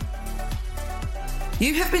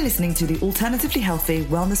 You have been listening to the Alternatively Healthy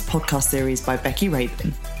Wellness Podcast series by Becki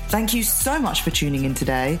Rabin. Thank you so much for tuning in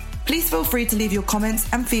today. Please feel free to leave your comments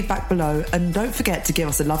and feedback below, and don't forget to give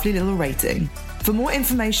us a lovely little rating. For more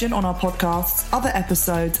information on our podcasts, other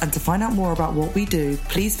episodes, and to find out more about what we do,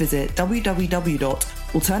 please visit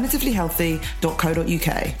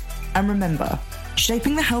www.alternativelyhealthy.co.uk. And remember,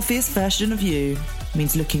 shaping the healthiest version of you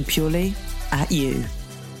means looking purely at you.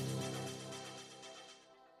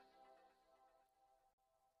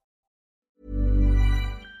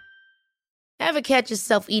 Ever catch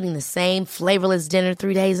yourself eating the same flavorless dinner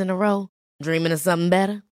 3 days in a row? Dreaming of something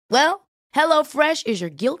better? Well, HelloFresh is your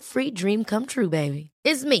guilt-free dream come true, baby.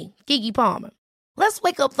 It's me, Keke Palmer. Let's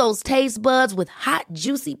wake up those taste buds with hot,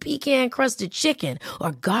 juicy pecan-crusted chicken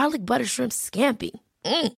or garlic butter shrimp scampi.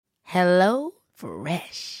 Hello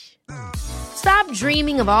Fresh. Stop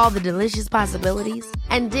dreaming of all the delicious possibilities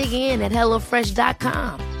and dig in at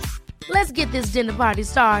HelloFresh.com. Let's get this dinner party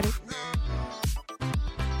started.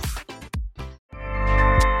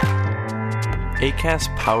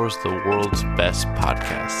 Acast powers the world's best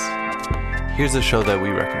podcasts. Here's a show that we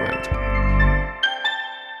recommend.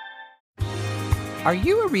 Are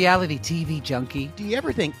you a reality TV junkie? Do you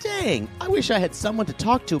ever think, dang, I wish I had someone to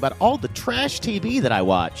talk to about all the trash TV that I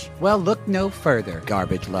watch? Well, look no further,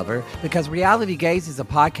 garbage lover, because Reality Gaze is a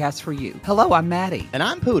podcast for you. Hello, I'm Maddie. And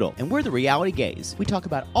I'm Poodle, and we're the Reality Gaze. We talk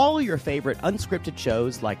about all your favorite unscripted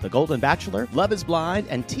shows like The Golden Bachelor, Love is Blind,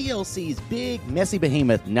 and TLC's big, messy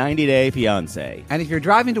behemoth, 90 Day Fiancé. And if you're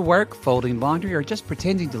driving to work, folding laundry, or just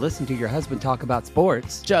pretending to listen to your husband talk about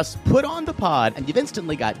sports, just put on the pod, and you've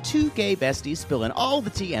instantly got two gay besties spilling all the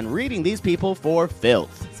tea and reading these people for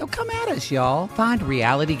filth. So come at us, y'all. Find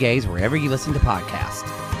Reality Gaze wherever you listen to podcasts.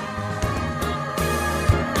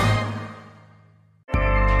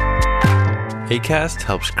 Acast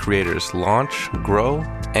helps creators launch, grow,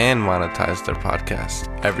 and monetize their podcasts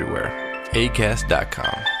everywhere.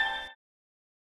 Acast.com.